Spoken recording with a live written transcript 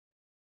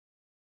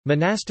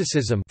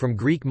Monasticism from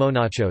Greek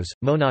monachos,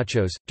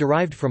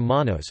 derived from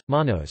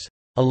monos,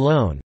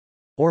 alone,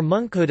 or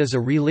monkhood is a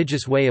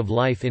religious way of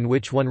life in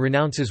which one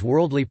renounces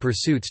worldly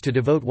pursuits to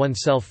devote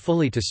oneself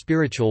fully to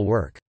spiritual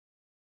work.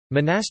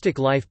 Monastic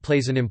life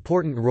plays an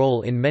important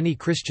role in many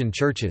Christian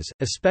churches,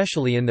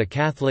 especially in the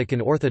Catholic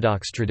and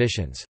Orthodox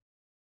traditions.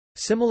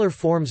 Similar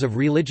forms of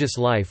religious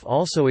life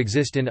also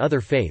exist in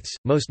other faiths,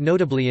 most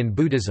notably in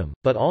Buddhism,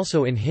 but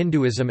also in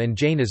Hinduism and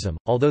Jainism,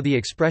 although the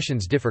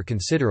expressions differ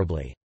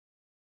considerably.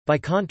 By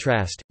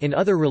contrast, in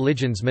other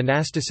religions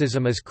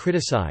monasticism is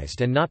criticized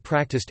and not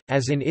practiced,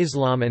 as in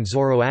Islam and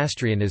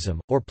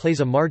Zoroastrianism, or plays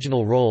a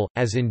marginal role,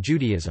 as in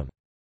Judaism.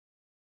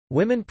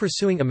 Women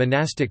pursuing a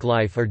monastic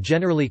life are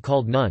generally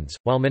called nuns,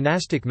 while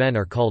monastic men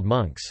are called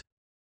monks.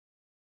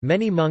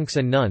 Many monks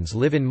and nuns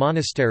live in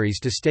monasteries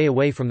to stay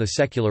away from the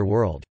secular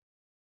world.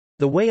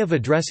 The way of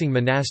addressing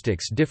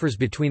monastics differs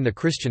between the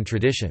Christian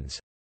traditions.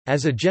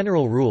 As a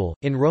general rule,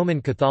 in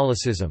Roman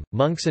Catholicism,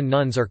 monks and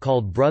nuns are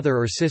called brother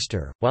or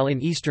sister, while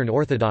in Eastern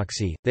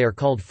Orthodoxy, they are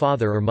called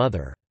father or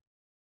mother.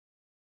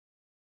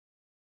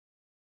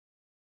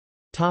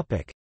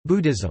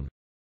 Buddhism.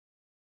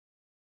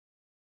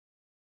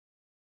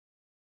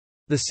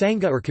 The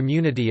Sangha or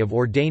community of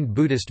ordained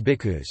Buddhist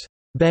bhikkhus,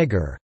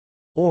 beggar,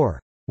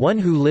 or one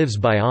who lives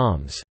by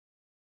alms,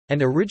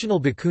 and original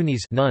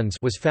bhikkhunis, nuns,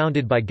 was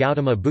founded by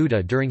Gautama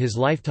Buddha during his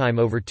lifetime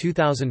over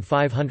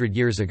 2,500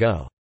 years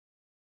ago.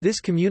 This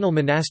communal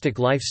monastic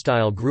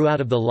lifestyle grew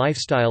out of the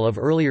lifestyle of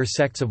earlier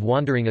sects of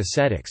wandering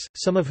ascetics,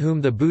 some of whom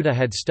the Buddha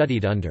had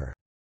studied under.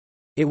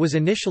 It was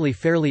initially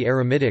fairly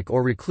eremitic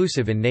or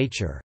reclusive in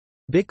nature.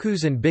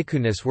 Bhikkhus and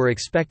bhikkhunis were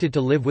expected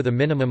to live with a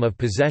minimum of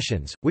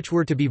possessions, which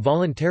were to be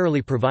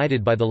voluntarily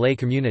provided by the lay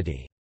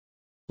community.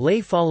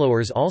 Lay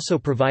followers also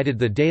provided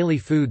the daily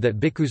food that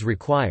bhikkhus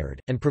required,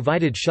 and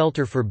provided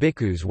shelter for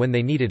bhikkhus when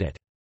they needed it.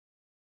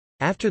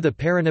 After the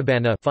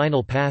parinibbana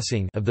final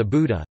passing of the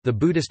Buddha, the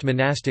Buddhist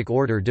monastic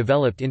order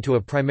developed into a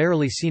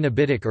primarily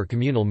cenobitic or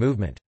communal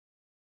movement.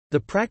 The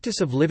practice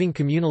of living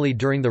communally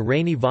during the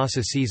rainy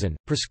Vasa season,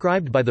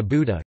 prescribed by the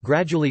Buddha,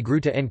 gradually grew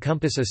to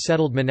encompass a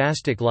settled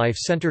monastic life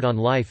centered on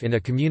life in a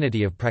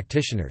community of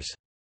practitioners.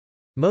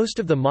 Most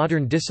of the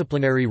modern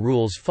disciplinary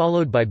rules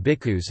followed by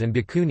bhikkhus and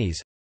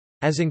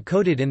bhikkhunis—as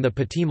encoded in the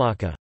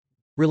Patimokkha,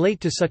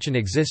 relate to such an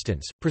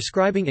existence,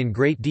 prescribing in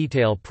great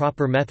detail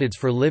proper methods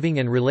for living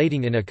and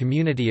relating in a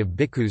community of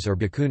bhikkhus or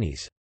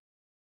bhikkhunis.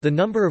 The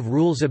number of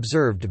rules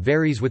observed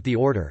varies with the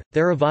order.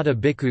 Theravada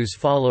bhikkhus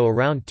follow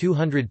around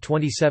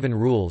 227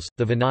 rules,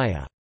 the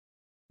Vinaya.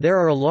 There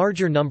are a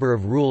larger number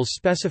of rules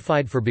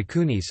specified for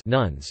bhikkhunis,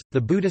 nuns.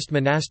 The Buddhist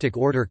monastic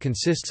order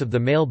consists of the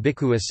male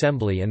bhikkhu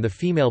assembly and the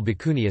female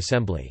bhikkhuni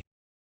assembly.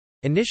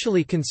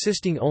 Initially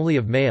consisting only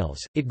of males,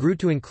 it grew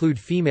to include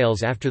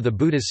females after the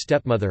Buddha's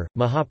stepmother,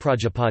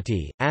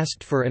 Mahaprajapati,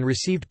 asked for and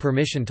received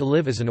permission to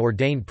live as an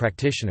ordained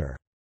practitioner.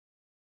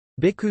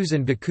 Bhikkhus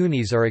and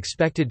bhikkhunis are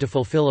expected to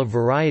fulfill a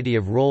variety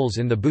of roles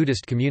in the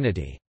Buddhist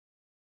community.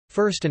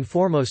 First and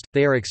foremost,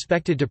 they are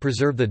expected to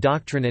preserve the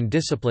doctrine and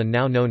discipline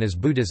now known as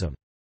Buddhism.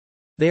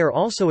 They are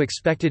also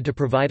expected to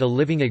provide a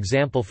living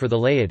example for the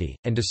laity,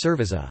 and to serve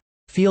as a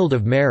field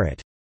of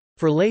merit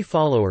for lay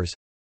followers,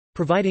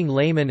 providing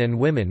laymen and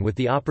women with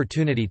the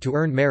opportunity to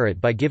earn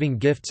merit by giving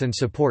gifts and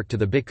support to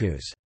the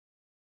bhikkhus.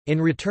 In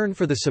return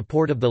for the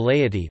support of the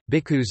laity,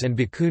 bhikkhus and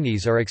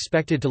bhikkhunis are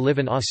expected to live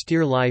an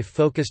austere life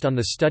focused on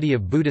the study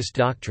of Buddhist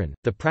doctrine,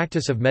 the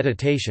practice of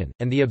meditation,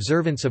 and the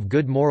observance of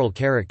good moral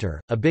character.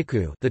 A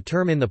bhikkhu, the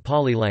term in the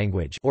Pali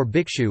language, or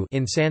bhikshu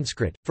in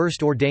Sanskrit,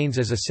 first ordains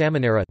as a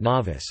samanera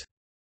novice.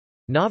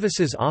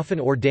 Novices often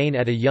ordain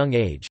at a young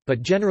age,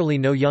 but generally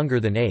no younger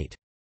than 8.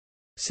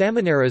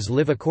 Samaneras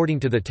live according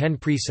to the 10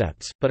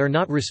 precepts, but are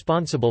not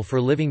responsible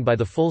for living by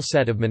the full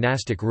set of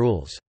monastic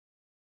rules.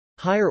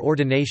 Higher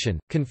ordination,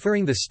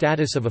 conferring the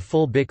status of a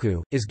full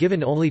bhikkhu, is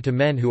given only to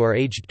men who are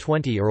aged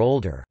 20 or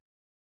older.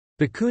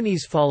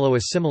 Bhikkhunis follow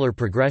a similar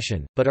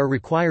progression, but are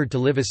required to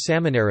live as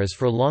samaneras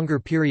for longer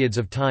periods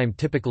of time,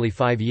 typically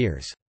 5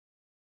 years.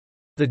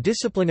 The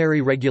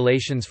disciplinary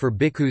regulations for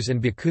bhikkhus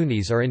and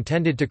bhikkhunis are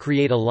intended to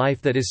create a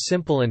life that is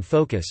simple and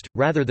focused,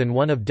 rather than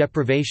one of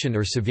deprivation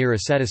or severe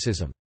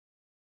asceticism.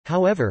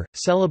 However,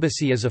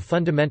 celibacy is a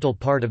fundamental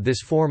part of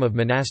this form of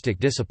monastic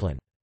discipline.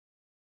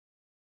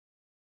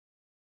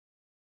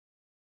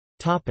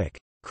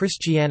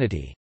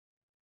 Christianity.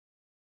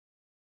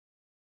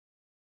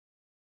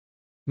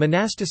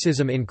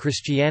 Monasticism in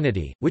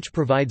Christianity, which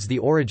provides the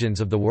origins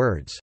of the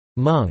words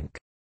monk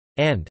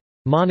and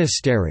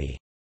monastery,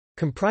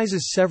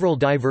 comprises several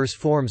diverse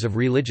forms of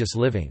religious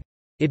living.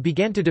 It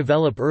began to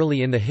develop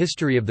early in the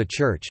history of the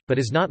Church, but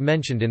is not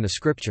mentioned in the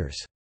Scriptures.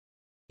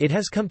 It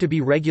has come to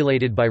be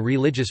regulated by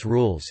religious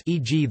rules,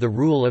 e.g. the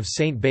rule of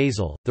Saint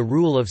Basil, the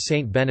rule of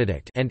Saint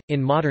Benedict and,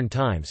 in modern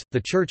times,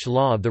 the church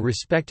law of the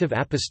respective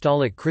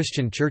apostolic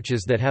Christian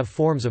churches that have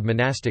forms of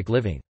monastic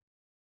living.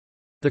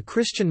 The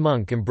Christian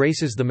monk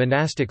embraces the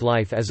monastic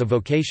life as a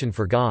vocation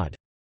for God.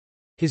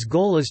 His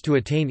goal is to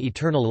attain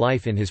eternal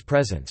life in His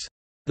presence.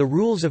 The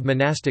rules of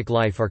monastic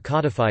life are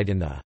codified in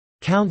the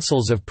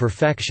Councils of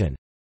Perfection.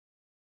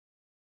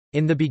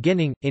 In the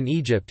beginning, in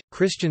Egypt,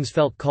 Christians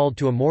felt called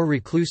to a more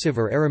reclusive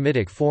or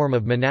eremitic form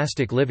of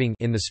monastic living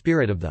in the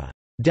spirit of the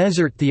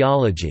desert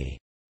theology,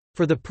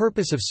 for the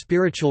purpose of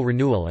spiritual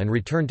renewal and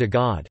return to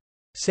God.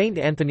 Saint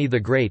Anthony the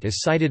Great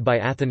is cited by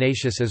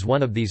Athanasius as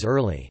one of these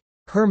early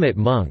hermit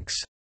monks.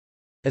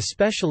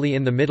 Especially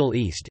in the Middle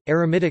East,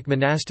 eremitic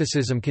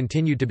monasticism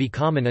continued to be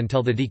common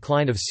until the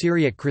decline of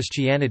Syriac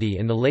Christianity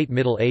in the late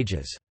Middle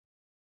Ages.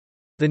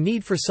 The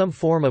need for some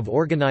form of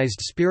organized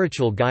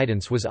spiritual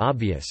guidance was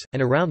obvious,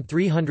 and around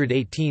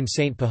 318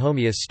 Saint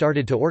Pachomius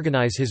started to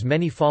organize his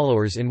many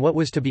followers in what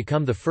was to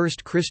become the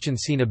first Christian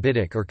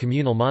cenobitic or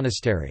communal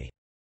monastery.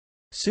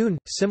 Soon,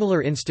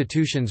 similar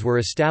institutions were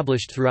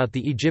established throughout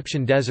the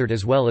Egyptian desert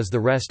as well as the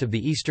rest of the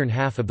eastern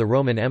half of the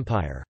Roman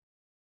Empire.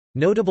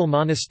 Notable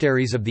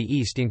monasteries of the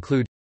East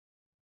include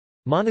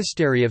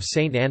Monastery of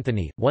Saint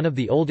Anthony, one of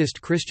the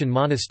oldest Christian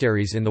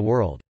monasteries in the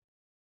world.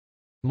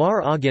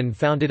 Mar Agin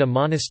founded a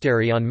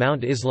monastery on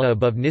Mount Isla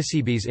above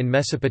Nisibis in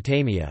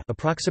Mesopotamia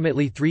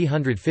approximately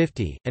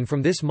 350, and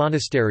from this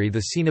monastery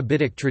the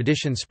cenobitic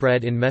tradition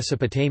spread in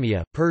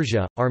Mesopotamia,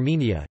 Persia,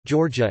 Armenia,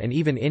 Georgia and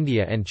even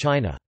India and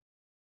China.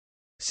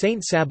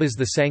 Saint Sabas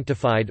the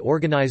Sanctified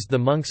organized the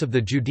monks of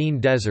the Judean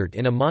Desert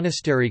in a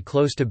monastery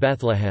close to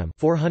Bethlehem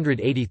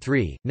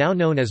 483, now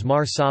known as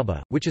Mar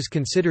Saba, which is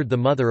considered the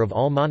mother of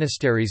all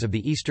monasteries of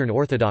the Eastern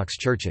Orthodox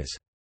churches.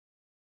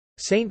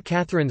 Saint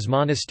Catherine's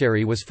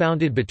Monastery was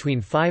founded between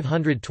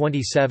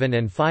 527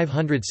 and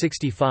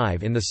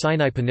 565 in the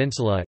Sinai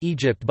Peninsula,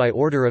 Egypt by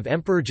order of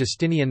Emperor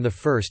Justinian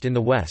I in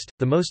the west.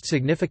 The most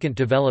significant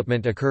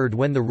development occurred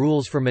when the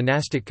rules for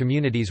monastic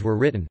communities were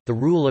written, the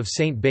rule of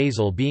Saint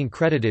Basil being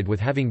credited with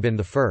having been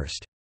the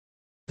first.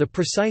 The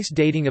precise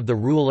dating of the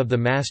rule of the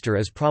master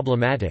is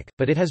problematic,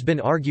 but it has been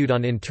argued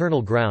on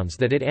internal grounds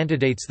that it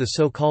antedates the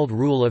so-called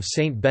rule of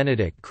Saint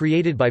Benedict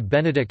created by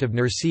Benedict of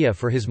Nursia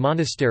for his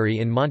monastery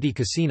in Monte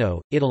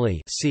Cassino,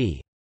 Italy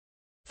c.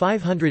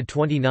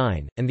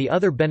 529, and the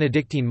other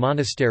Benedictine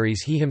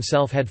monasteries he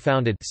himself had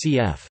founded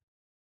cf.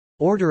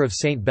 Order of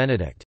Saint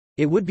Benedict.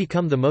 It would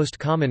become the most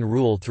common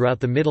rule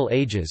throughout the Middle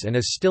Ages and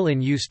is still in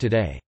use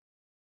today.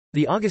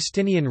 The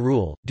Augustinian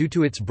rule, due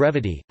to its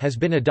brevity, has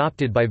been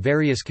adopted by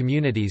various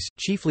communities,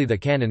 chiefly the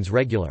canons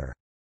regular.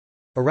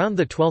 Around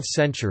the 12th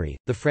century,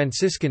 the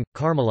Franciscan,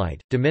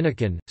 Carmelite,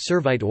 Dominican,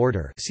 Servite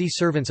order see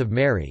Servants of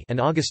Mary and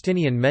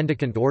Augustinian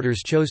mendicant orders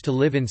chose to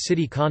live in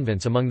city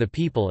convents among the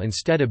people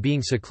instead of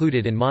being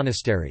secluded in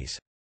monasteries.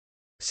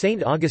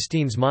 St.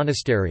 Augustine's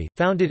Monastery,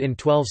 founded in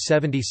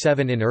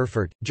 1277 in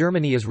Erfurt,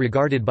 Germany is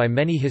regarded by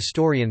many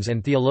historians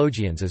and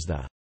theologians as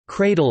the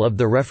cradle of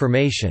the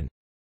Reformation,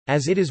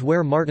 as it is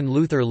where Martin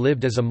Luther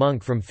lived as a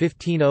monk from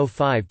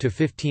 1505 to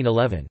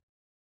 1511.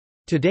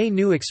 Today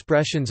new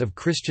expressions of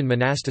Christian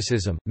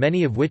monasticism,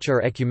 many of which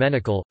are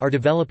ecumenical, are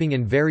developing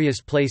in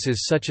various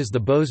places such as the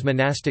Bose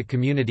monastic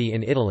community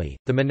in Italy,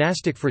 the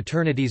monastic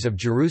fraternities of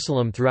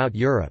Jerusalem throughout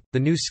Europe, the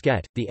New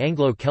Sket, the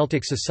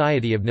Anglo-Celtic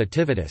Society of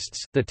Nativists,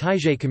 the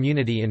Taizé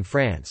community in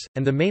France,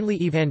 and the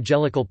mainly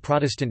evangelical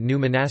Protestant New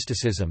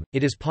Monasticism.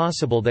 It is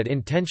possible that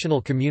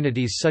intentional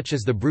communities such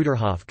as the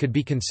Bruderhof could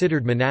be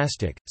considered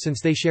monastic,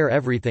 since they share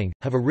everything,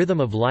 have a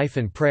rhythm of life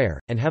and prayer,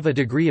 and have a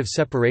degree of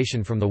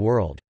separation from the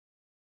world.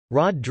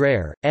 Rod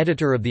Dreher,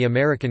 editor of The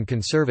American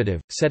Conservative,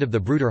 said of the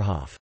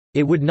Bruderhof,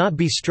 "It would not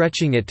be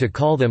stretching it to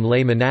call them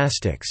lay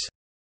monastics."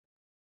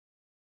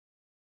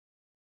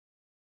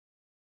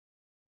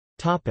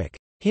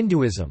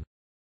 Hinduism.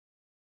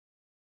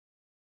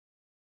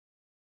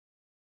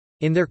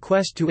 In their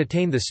quest to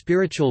attain the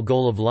spiritual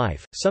goal of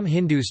life, some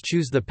Hindus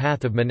choose the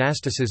path of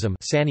monasticism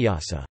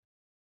sannyasa.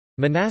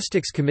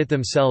 Monastics commit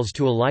themselves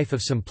to a life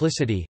of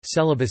simplicity,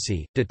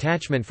 celibacy,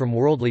 detachment from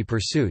worldly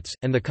pursuits,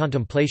 and the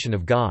contemplation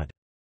of God.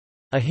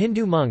 A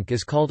Hindu monk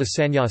is called a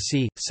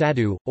sannyasi,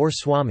 sadhu, or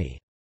swami.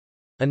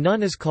 A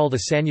nun is called a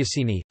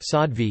sannyasini,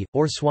 sadhvi,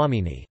 or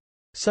swamini.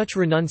 Such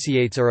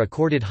renunciates are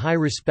accorded high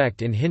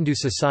respect in Hindu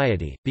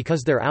society,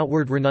 because their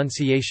outward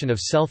renunciation of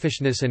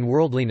selfishness and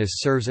worldliness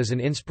serves as an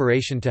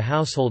inspiration to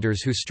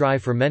householders who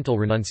strive for mental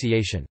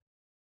renunciation.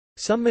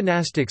 Some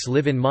monastics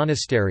live in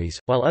monasteries,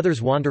 while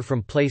others wander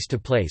from place to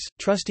place,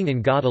 trusting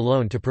in God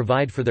alone to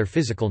provide for their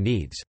physical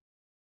needs.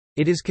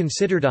 It is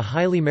considered a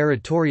highly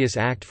meritorious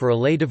act for a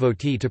lay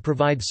devotee to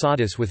provide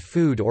sadhus with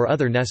food or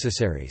other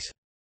necessaries.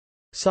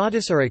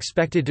 Sadhus are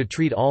expected to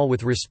treat all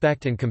with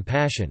respect and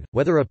compassion,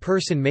 whether a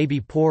person may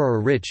be poor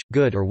or rich,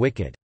 good or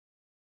wicked.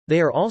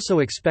 They are also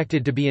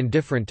expected to be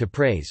indifferent to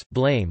praise,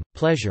 blame,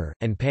 pleasure,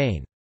 and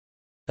pain.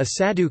 A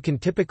sadhu can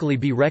typically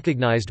be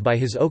recognized by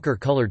his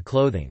ochre-colored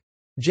clothing.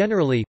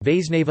 Generally,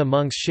 Vaisnava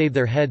monks shave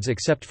their heads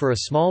except for a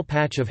small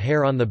patch of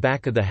hair on the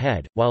back of the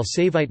head, while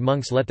Saivite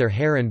monks let their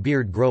hair and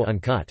beard grow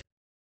uncut.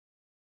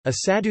 A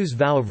sadhu's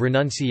vow of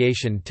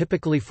renunciation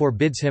typically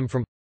forbids him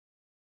from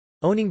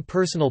owning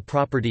personal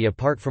property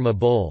apart from a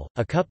bowl,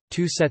 a cup,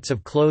 2 sets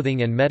of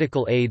clothing and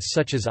medical aids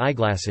such as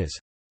eyeglasses,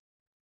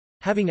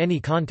 having any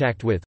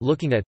contact with,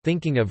 looking at,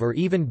 thinking of or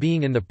even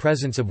being in the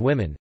presence of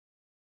women,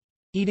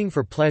 eating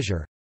for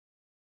pleasure,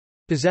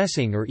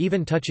 possessing or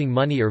even touching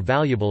money or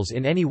valuables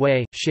in any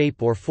way,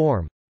 shape or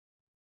form,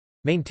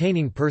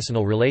 maintaining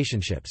personal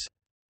relationships.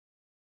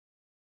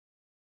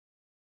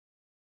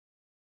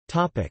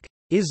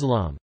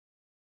 Islam.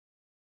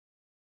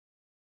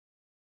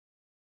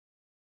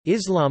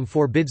 Islam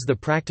forbids the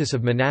practice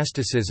of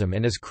monasticism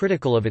and is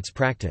critical of its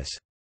practice.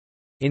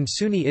 In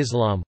Sunni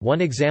Islam,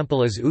 one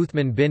example is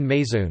Uthman bin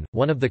Maz'un,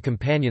 one of the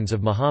companions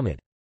of Muhammad.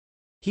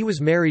 He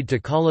was married to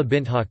Khala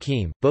bint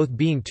Hakim, both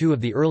being two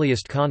of the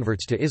earliest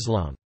converts to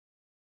Islam.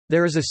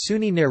 There is a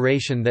Sunni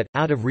narration that,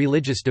 out of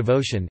religious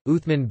devotion,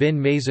 Uthman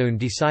bin Maz'un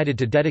decided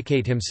to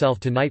dedicate himself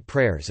to night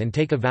prayers and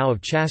take a vow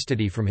of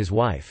chastity from his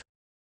wife.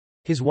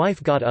 His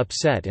wife got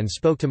upset and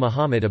spoke to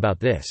Muhammad about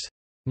this.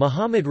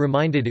 Muhammad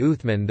reminded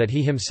Uthman that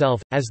he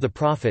himself, as the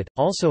Prophet,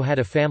 also had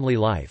a family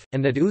life,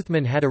 and that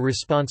Uthman had a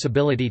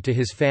responsibility to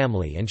his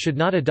family and should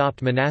not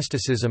adopt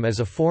monasticism as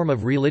a form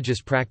of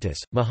religious practice.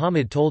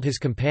 Muhammad told his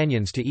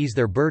companions to ease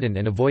their burden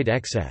and avoid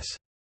excess.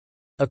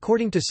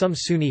 According to some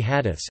Sunni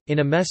hadiths, in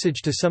a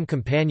message to some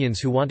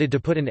companions who wanted to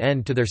put an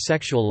end to their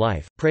sexual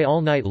life, pray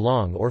all night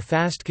long or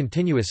fast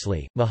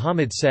continuously,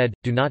 Muhammad said,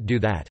 "Do not do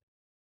that.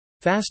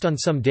 Fast on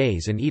some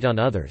days and eat on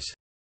others.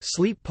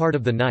 Sleep part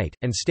of the night,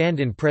 and stand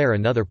in prayer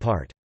another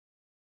part.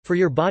 For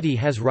your body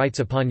has rights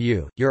upon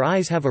you, your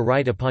eyes have a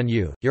right upon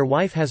you, your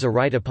wife has a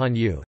right upon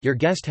you, your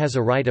guest has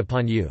a right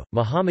upon you."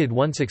 Muhammad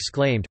once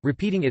exclaimed,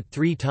 repeating it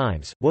 3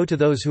 times, "Woe to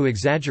those who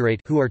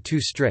exaggerate, who are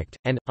too strict,"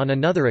 and, on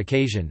another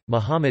occasion,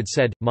 Muhammad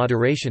said,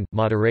 "Moderation,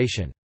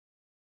 moderation.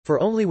 For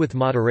only with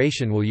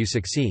moderation will you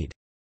succeed."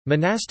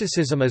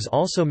 Monasticism is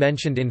also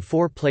mentioned in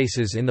 4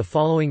 places in the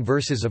following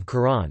verses of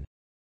Quran.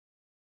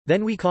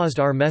 Then we caused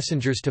our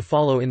messengers to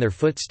follow in their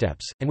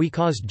footsteps, and we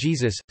caused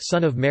Jesus,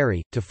 son of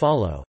Mary, to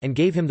follow, and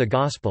gave him the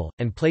gospel,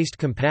 and placed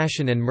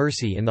compassion and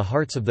mercy in the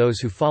hearts of those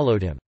who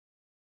followed him.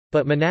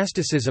 But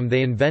monasticism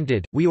they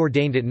invented, we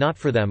ordained it not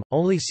for them,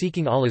 only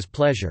seeking Allah's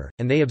pleasure,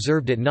 and they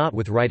observed it not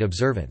with right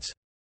observance.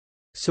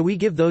 So we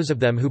give those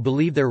of them who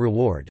believe their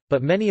reward,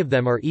 but many of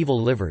them are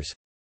evil livers.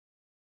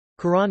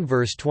 Quran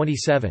verse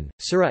 27,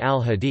 Surah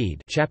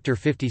Al-Hadid, chapter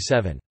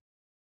 57.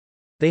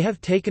 They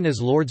have taken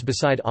as lords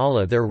beside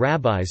Allah their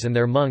rabbis and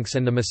their monks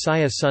and the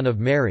Messiah son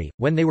of Mary,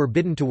 when they were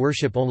bidden to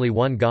worship only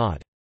one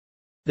God.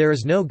 There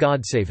is no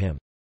God save him.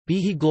 Be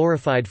he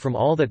glorified from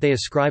all that they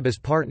ascribe as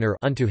partner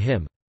unto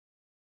him.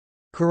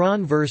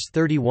 Quran verse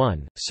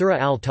 31, Surah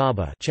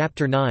Al-Tawbah,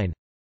 chapter 9.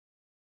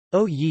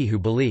 O ye who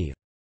believe!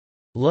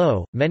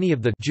 Lo, many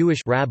of the Jewish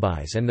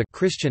rabbis and the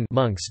Christian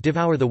monks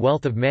devour the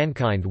wealth of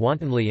mankind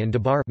wantonly and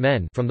debar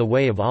men from the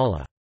way of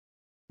Allah.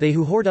 They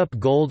who hoard up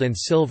gold and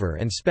silver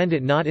and spend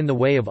it not in the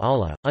way of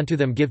Allah, unto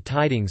them give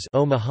tidings,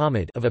 O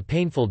Muhammad, of a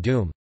painful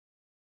doom.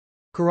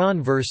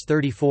 Quran verse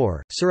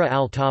 34, Surah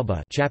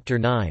Al-Tawbah, chapter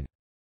 9.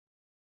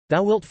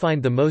 Thou wilt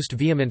find the most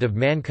vehement of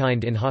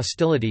mankind in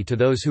hostility to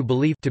those who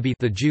believe to be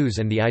the Jews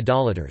and the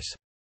idolaters.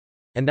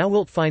 And thou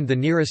wilt find the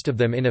nearest of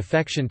them in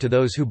affection to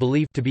those who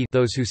believe to be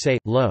those who say,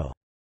 Lo,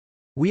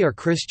 we are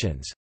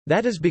Christians.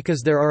 That is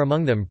because there are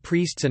among them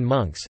priests and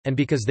monks, and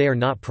because they are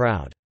not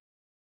proud.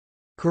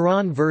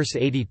 Quran verse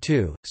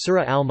 82,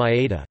 Surah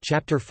Al-Ma'idah,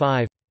 chapter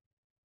 5.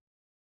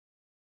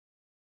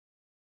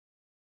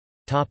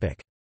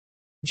 Topic: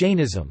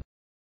 Jainism.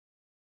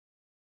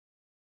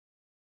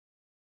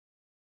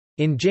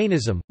 In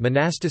Jainism,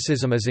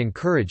 monasticism is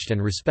encouraged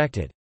and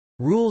respected.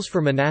 Rules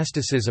for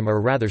monasticism are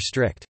rather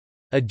strict.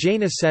 A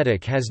Jain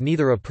ascetic has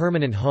neither a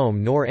permanent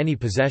home nor any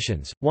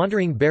possessions,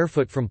 wandering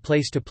barefoot from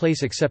place to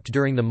place except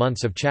during the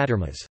months of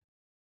Chaturmas.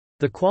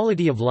 The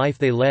quality of life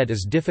they led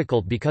is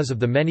difficult because of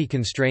the many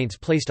constraints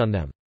placed on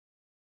them.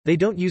 They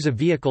don't use a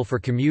vehicle for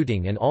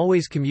commuting and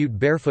always commute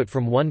barefoot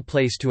from one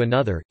place to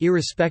another,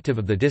 irrespective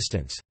of the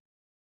distance.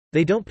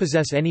 They don't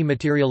possess any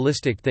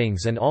materialistic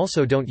things and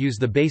also don't use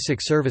the basic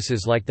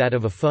services like that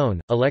of a phone,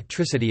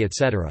 electricity,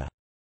 etc.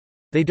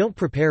 They don't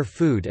prepare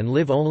food and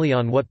live only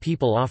on what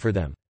people offer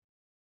them.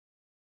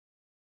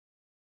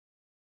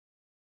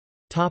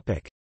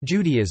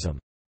 Judaism.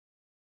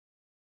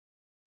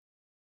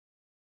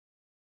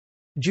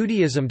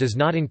 Judaism does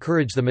not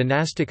encourage the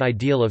monastic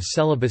ideal of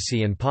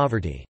celibacy and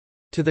poverty.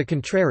 To the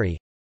contrary,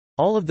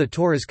 all of the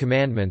Torah's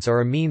commandments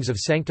are a means of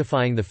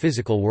sanctifying the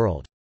physical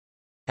world.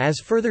 As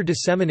further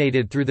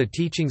disseminated through the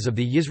teachings of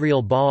the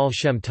Yisrael Baal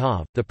Shem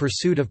Tov, the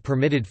pursuit of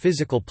permitted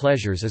physical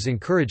pleasures is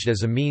encouraged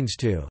as a means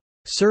to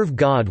serve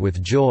God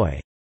with joy.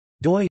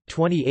 Doi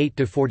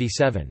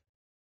 28-47.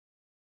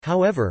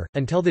 However,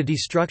 until the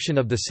destruction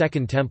of the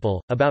Second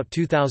Temple, about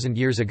 2,000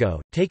 years ago,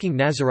 taking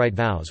Nazirite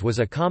vows was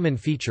a common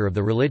feature of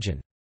the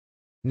religion.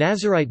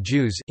 Nazirite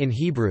Jews in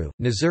Hebrew,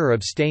 Nazir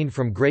abstained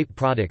from grape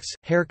products,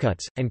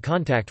 haircuts, and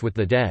contact with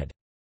the dead.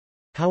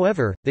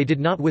 However, they did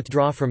not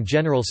withdraw from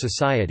general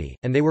society,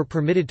 and they were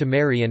permitted to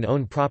marry and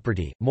own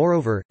property.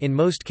 Moreover, in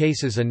most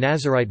cases a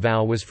Nazirite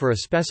vow was for a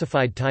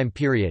specified time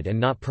period and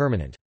not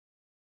permanent.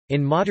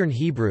 In modern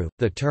Hebrew,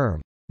 the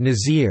term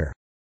Nazir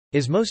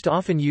is most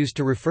often used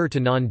to refer to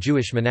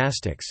non-Jewish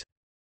monastics.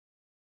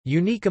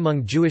 Unique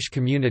among Jewish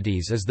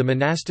communities is the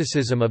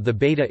monasticism of the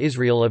Beta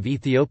Israel of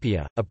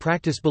Ethiopia, a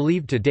practice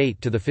believed to date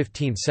to the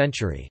 15th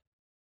century.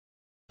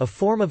 A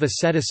form of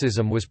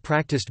asceticism was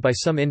practiced by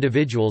some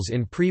individuals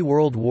in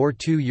pre-World War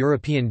II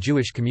European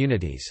Jewish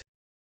communities.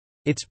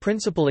 Its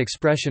principal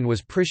expression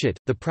was prishut,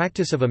 the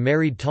practice of a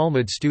married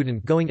Talmud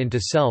student going into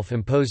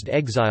self-imposed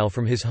exile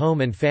from his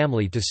home and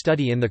family to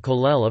study in the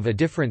kollel of a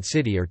different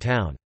city or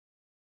town.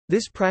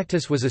 This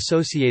practice was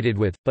associated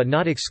with, but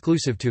not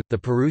exclusive to, the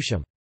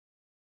Perushim.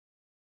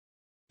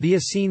 The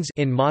Essenes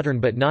in modern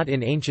but not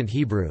in ancient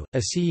Hebrew,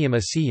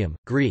 Asiyim,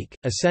 Greek,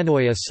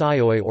 Asenoi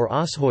Asaioi or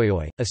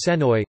Ashoioi,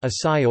 Asenoi,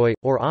 Asaioi,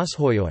 or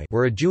Ashoioi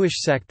were a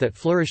Jewish sect that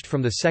flourished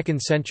from the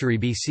 2nd century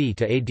BC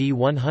to AD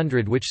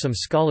 100, which some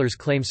scholars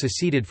claim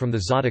seceded from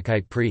the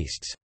Zadokite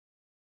priests.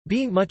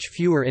 Being much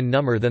fewer in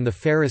number than the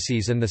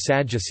Pharisees and the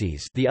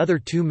Sadducees, the other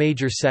two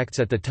major sects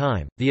at the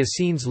time, the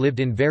Essenes lived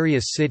in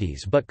various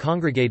cities but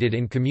congregated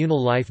in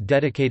communal life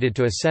dedicated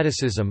to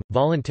asceticism,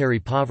 voluntary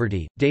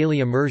poverty, daily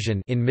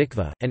immersion in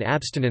mikveh, and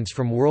abstinence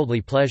from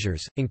worldly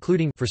pleasures,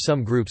 including for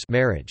some groups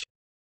marriage.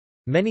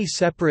 Many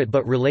separate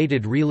but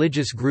related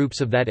religious groups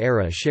of that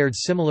era shared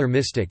similar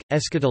mystic,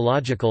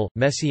 eschatological,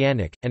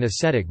 messianic, and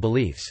ascetic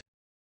beliefs.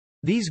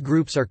 These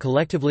groups are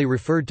collectively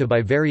referred to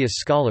by various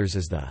scholars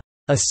as the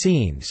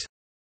Essenes.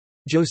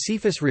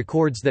 Josephus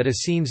records that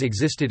Essenes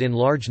existed in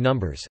large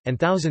numbers, and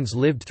thousands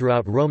lived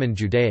throughout Roman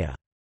Judea.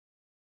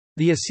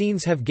 The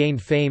Essenes have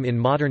gained fame in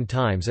modern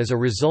times as a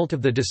result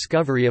of the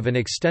discovery of an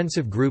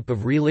extensive group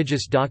of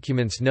religious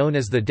documents known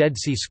as the Dead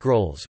Sea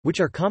Scrolls,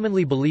 which are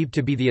commonly believed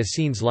to be the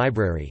Essenes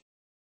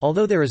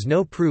library—although there is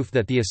no proof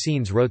that the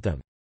Essenes wrote them.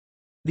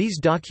 These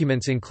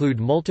documents include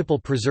multiple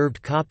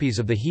preserved copies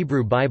of the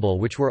Hebrew Bible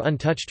which were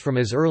untouched from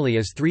as early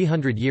as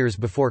 300 years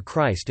before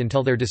Christ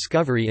until their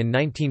discovery in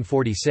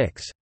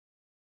 1946.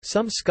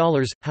 Some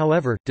scholars,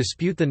 however,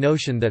 dispute the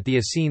notion that the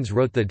Essenes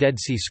wrote the Dead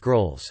Sea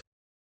Scrolls.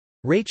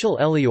 Rachel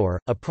Elior,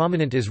 a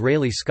prominent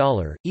Israeli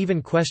scholar,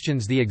 even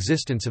questions the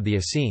existence of the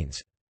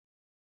Essenes.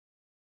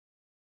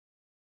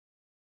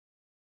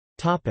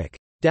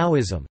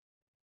 Taoism.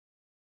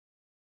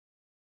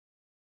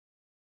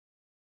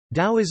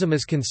 Taoism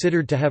is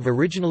considered to have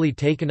originally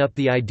taken up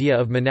the idea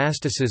of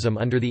monasticism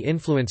under the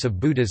influence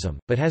of Buddhism,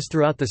 but has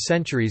throughout the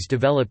centuries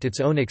developed its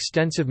own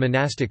extensive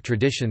monastic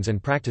traditions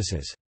and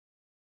practices.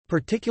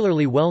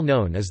 Particularly well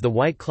known is the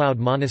White Cloud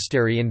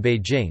Monastery in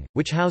Beijing,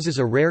 which houses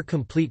a rare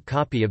complete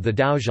copy of the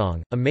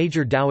Daozhang, a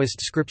major Taoist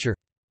scripture.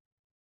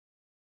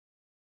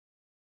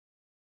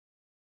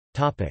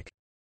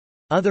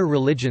 Other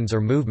religions or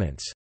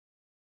movements.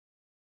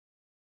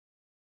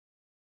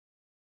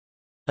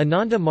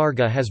 Ananda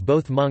Marga has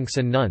both monks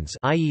and nuns,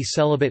 i.e.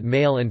 celibate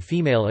male and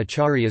female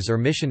acharyas or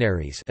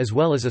missionaries, as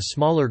well as a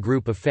smaller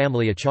group of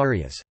family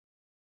acharyas.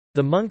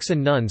 The monks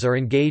and nuns are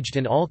engaged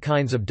in all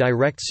kinds of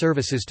direct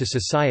services to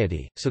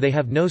society, so they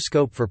have no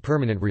scope for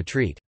permanent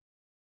retreat.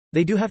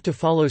 They do have to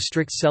follow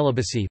strict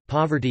celibacy,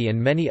 poverty and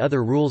many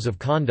other rules of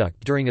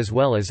conduct during as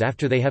well as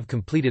after they have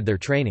completed their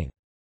training.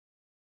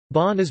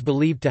 Bon is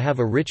believed to have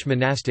a rich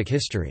monastic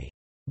history.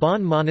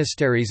 Bon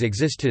monasteries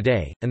exist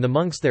today, and the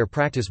monks there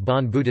practice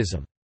Bon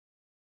Buddhism.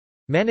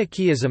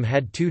 Manichaeism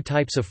had two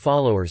types of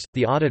followers,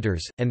 the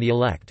auditors, and the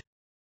elect.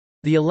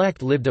 The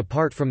elect lived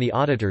apart from the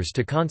auditors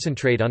to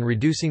concentrate on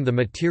reducing the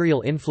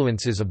material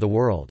influences of the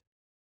world.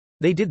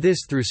 They did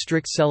this through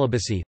strict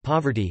celibacy,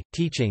 poverty,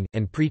 teaching,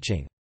 and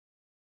preaching.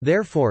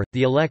 Therefore,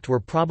 the elect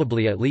were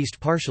probably at least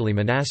partially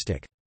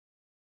monastic.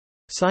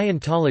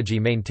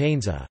 Scientology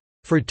maintains a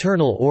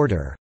fraternal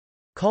order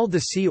called the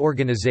Sea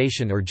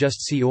Organization or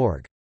just Sea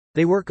Org.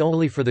 They work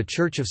only for the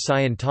Church of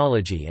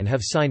Scientology and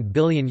have signed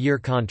billion-year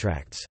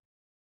contracts.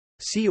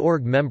 Sea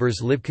Org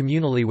members live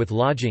communally with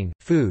lodging,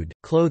 food,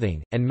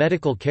 clothing, and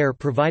medical care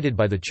provided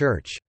by the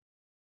Church.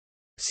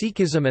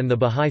 Sikhism and the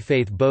Bahá'í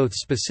Faith both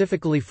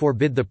specifically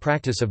forbid the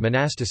practice of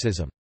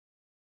monasticism.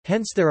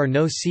 Hence there are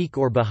no Sikh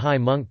or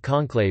Bahá'í monk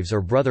conclaves or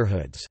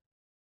brotherhoods.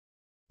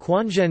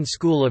 Quanzhen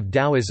school of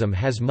Taoism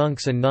has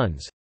monks and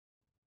nuns.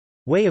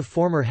 Way of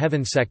former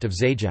heaven sect of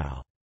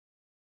Zhejiao.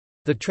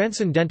 The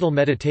Transcendental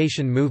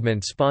Meditation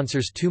movement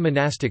sponsors two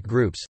monastic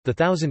groups, the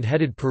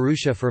Thousand-Headed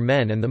Purusha for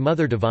men and the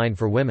Mother Divine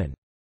for women.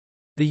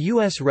 The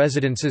U.S.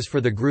 residences for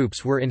the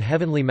groups were in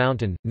Heavenly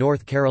Mountain,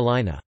 North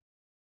Carolina.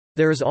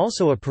 There is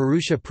also a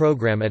Purusha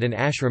program at an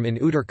ashram in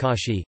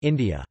Uttarkashi,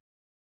 India.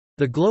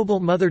 The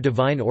Global Mother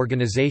Divine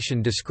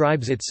organization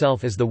describes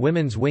itself as the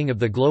women's wing of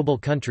the global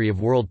country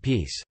of world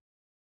peace.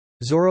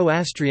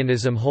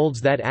 Zoroastrianism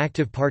holds that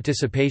active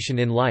participation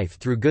in life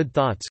through good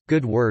thoughts,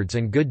 good words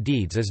and good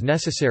deeds is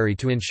necessary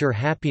to ensure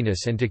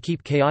happiness and to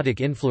keep chaotic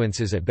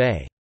influences at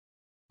bay.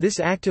 This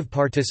active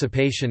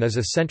participation is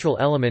a central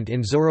element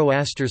in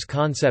Zoroaster's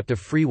concept of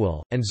free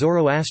will, and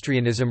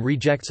Zoroastrianism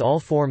rejects all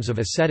forms of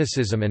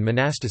asceticism and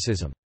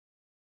monasticism.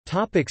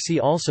 See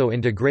also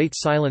into Great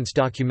Silence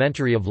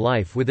documentary of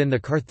life within the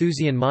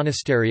Carthusian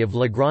monastery of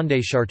La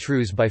Grande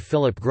Chartreuse by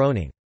Philip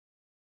Groening.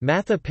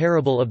 Matha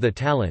Parable of the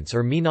Talents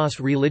or Minos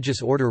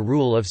Religious Order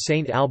Rule of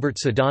Saint Albert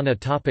Sadana.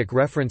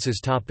 References.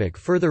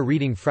 Further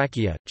reading.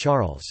 Fracchia,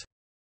 Charles.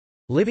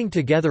 Living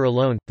Together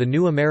Alone, The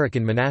New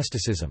American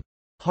Monasticism.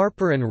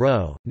 Harper &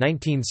 Row,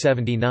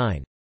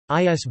 1979.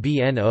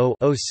 ISBN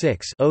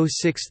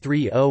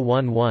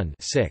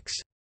 0-06-063011-6.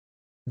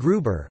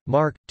 Gruber,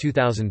 Mark,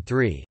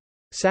 2003.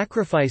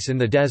 Sacrifice in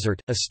the Desert,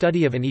 A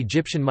Study of an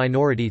Egyptian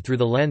Minority Through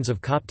the Lens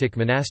of Coptic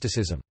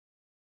Monasticism.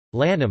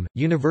 Lanham,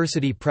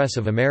 University Press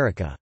of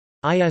America.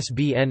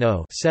 ISBN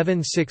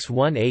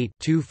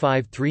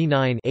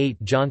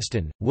 0-7618-2539-8.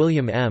 Johnston,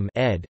 William M.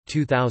 ed.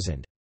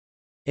 2000.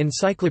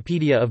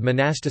 Encyclopedia of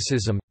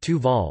Monasticism, 2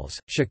 vols,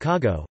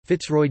 Chicago,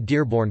 Fitzroy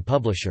Dearborn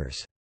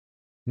Publishers.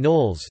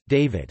 Knowles,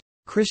 David.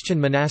 Christian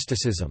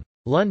Monasticism.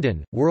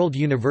 London, World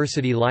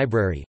University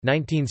Library,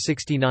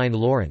 1969.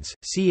 Lawrence,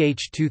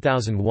 ch.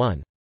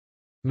 2001.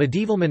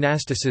 Medieval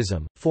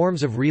Monasticism,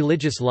 Forms of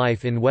Religious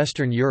Life in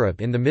Western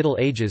Europe in the Middle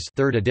Ages,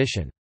 3rd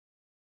edition.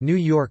 New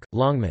York,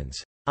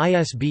 Longmans.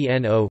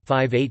 ISBN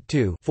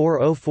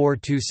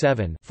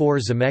 0-582-40427-4.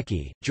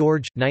 Zemecki,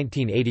 George,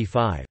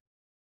 1985.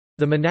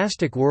 The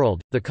Monastic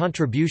World, The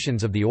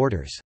Contributions of the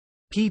Orders.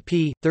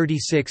 pp.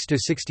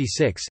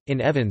 36–66,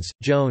 in Evans,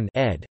 Joan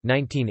ed.,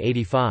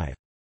 1985.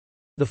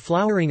 The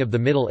Flowering of the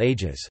Middle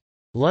Ages.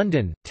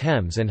 London,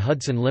 Thames and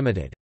Hudson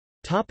Limited.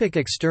 Topic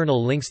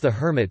external links. The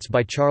Hermits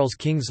by Charles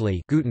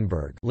Kingsley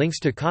Gutenberg, links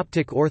to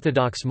Coptic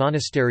Orthodox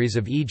monasteries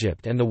of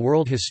Egypt and the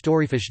World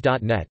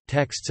Historyfish.net,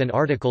 texts and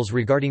articles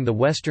regarding the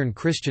Western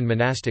Christian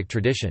monastic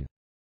tradition.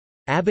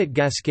 Abbot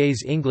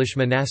Gasquet's English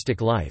Monastic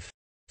Life.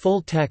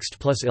 Full text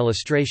plus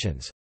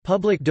illustrations.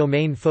 Public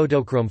domain.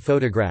 Photochrome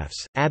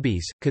photographs,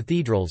 abbeys,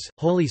 cathedrals,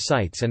 holy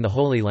sites and the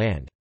Holy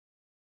Land.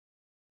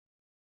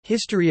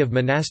 History of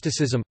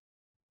monasticism.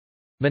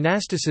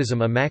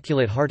 Monasticism.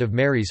 Immaculate Heart of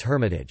Mary's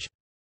Hermitage.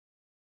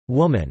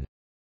 Woman.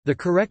 The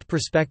correct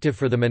perspective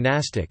for the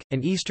monastic,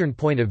 an Eastern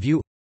point of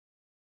view.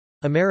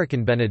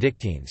 American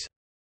Benedictines.